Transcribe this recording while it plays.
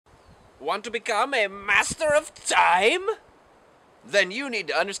Want to become a master of time? Then you need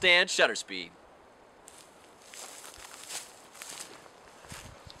to understand shutter speed.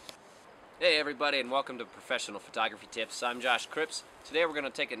 Hey everybody, and welcome to Professional Photography Tips. I'm Josh Cripps. Today we're going to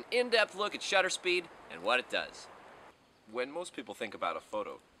take an in-depth look at shutter speed and what it does. When most people think about a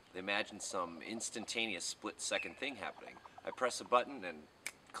photo, they imagine some instantaneous split-second thing happening. I press a button and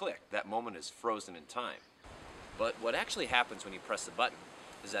click, that moment is frozen in time. But what actually happens when you press the button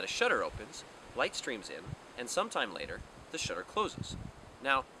is that a shutter opens, light streams in, and sometime later, the shutter closes.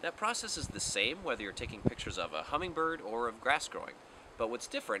 Now, that process is the same whether you're taking pictures of a hummingbird or of grass growing, but what's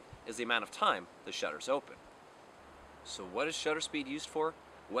different is the amount of time the shutter's open. So what is shutter speed used for?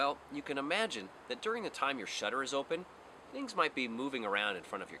 Well, you can imagine that during the time your shutter is open, things might be moving around in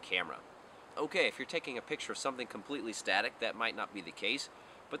front of your camera. Okay, if you're taking a picture of something completely static, that might not be the case,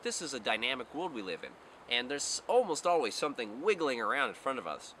 but this is a dynamic world we live in. And there's almost always something wiggling around in front of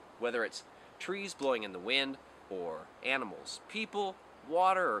us, whether it's trees blowing in the wind, or animals, people,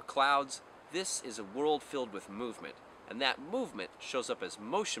 water, or clouds. This is a world filled with movement, and that movement shows up as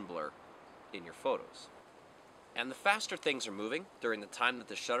motion blur in your photos. And the faster things are moving during the time that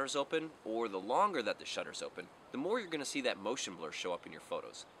the shutter's open, or the longer that the shutter's open, the more you're going to see that motion blur show up in your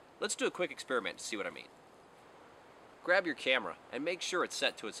photos. Let's do a quick experiment to see what I mean. Grab your camera and make sure it's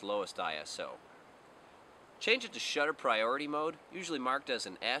set to its lowest ISO. Change it to shutter priority mode, usually marked as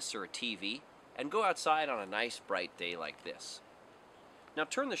an S or a TV, and go outside on a nice bright day like this. Now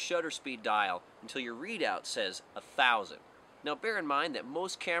turn the shutter speed dial until your readout says 1000. Now bear in mind that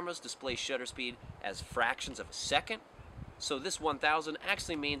most cameras display shutter speed as fractions of a second, so this 1000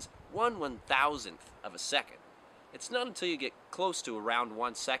 actually means 1/1000th of a second. It's not until you get close to around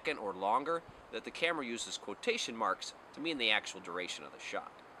 1 second or longer that the camera uses quotation marks to mean the actual duration of the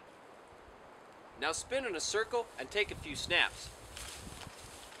shot. Now spin in a circle and take a few snaps.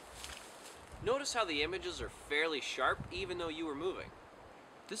 Notice how the images are fairly sharp even though you were moving.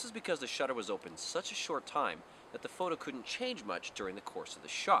 This is because the shutter was open such a short time that the photo couldn't change much during the course of the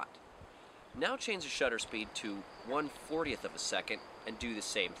shot. Now change the shutter speed to 1/40th of a second and do the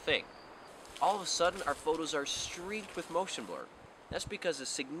same thing. All of a sudden our photos are streaked with motion blur. That's because a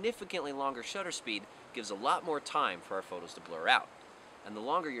significantly longer shutter speed gives a lot more time for our photos to blur out. And the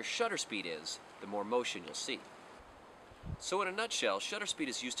longer your shutter speed is, the more motion you'll see. So in a nutshell, shutter speed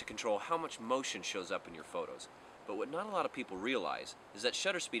is used to control how much motion shows up in your photos. But what not a lot of people realize is that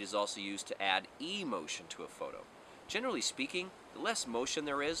shutter speed is also used to add emotion to a photo. Generally speaking, the less motion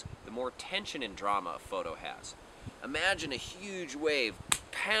there is, the more tension and drama a photo has. Imagine a huge wave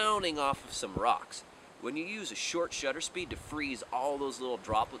pounding off of some rocks. When you use a short shutter speed to freeze all those little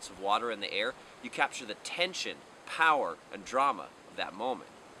droplets of water in the air, you capture the tension, power, and drama of that moment.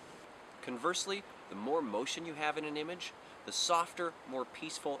 Conversely, the more motion you have in an image, the softer, more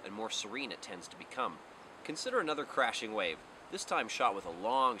peaceful, and more serene it tends to become. Consider another crashing wave, this time shot with a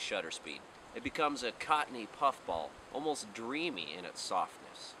long shutter speed. It becomes a cottony puffball, almost dreamy in its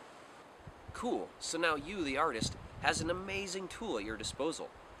softness. Cool, so now you, the artist, has an amazing tool at your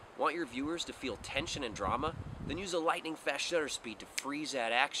disposal. Want your viewers to feel tension and drama? Then use a lightning fast shutter speed to freeze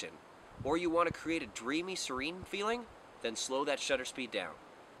that action. Or you want to create a dreamy, serene feeling? Then slow that shutter speed down.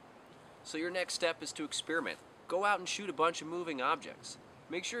 So your next step is to experiment. Go out and shoot a bunch of moving objects.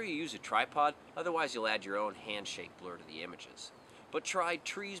 Make sure you use a tripod, otherwise you'll add your own handshake blur to the images. But try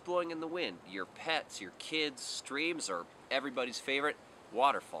trees blowing in the wind, your pets, your kids, streams, or everybody's favorite,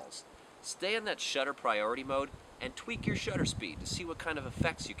 waterfalls. Stay in that shutter priority mode and tweak your shutter speed to see what kind of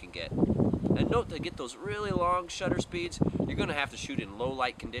effects you can get. And note to get those really long shutter speeds, you're going to have to shoot in low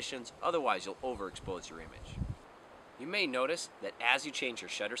light conditions, otherwise you'll overexpose your image. You may notice that as you change your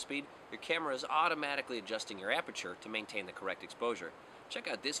shutter speed, your camera is automatically adjusting your aperture to maintain the correct exposure. Check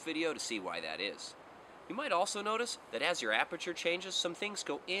out this video to see why that is. You might also notice that as your aperture changes, some things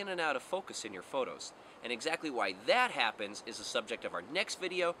go in and out of focus in your photos. And exactly why that happens is the subject of our next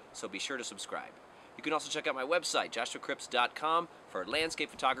video, so be sure to subscribe. You can also check out my website, joshuacripps.com, for landscape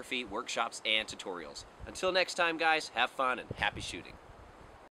photography, workshops, and tutorials. Until next time, guys, have fun and happy shooting.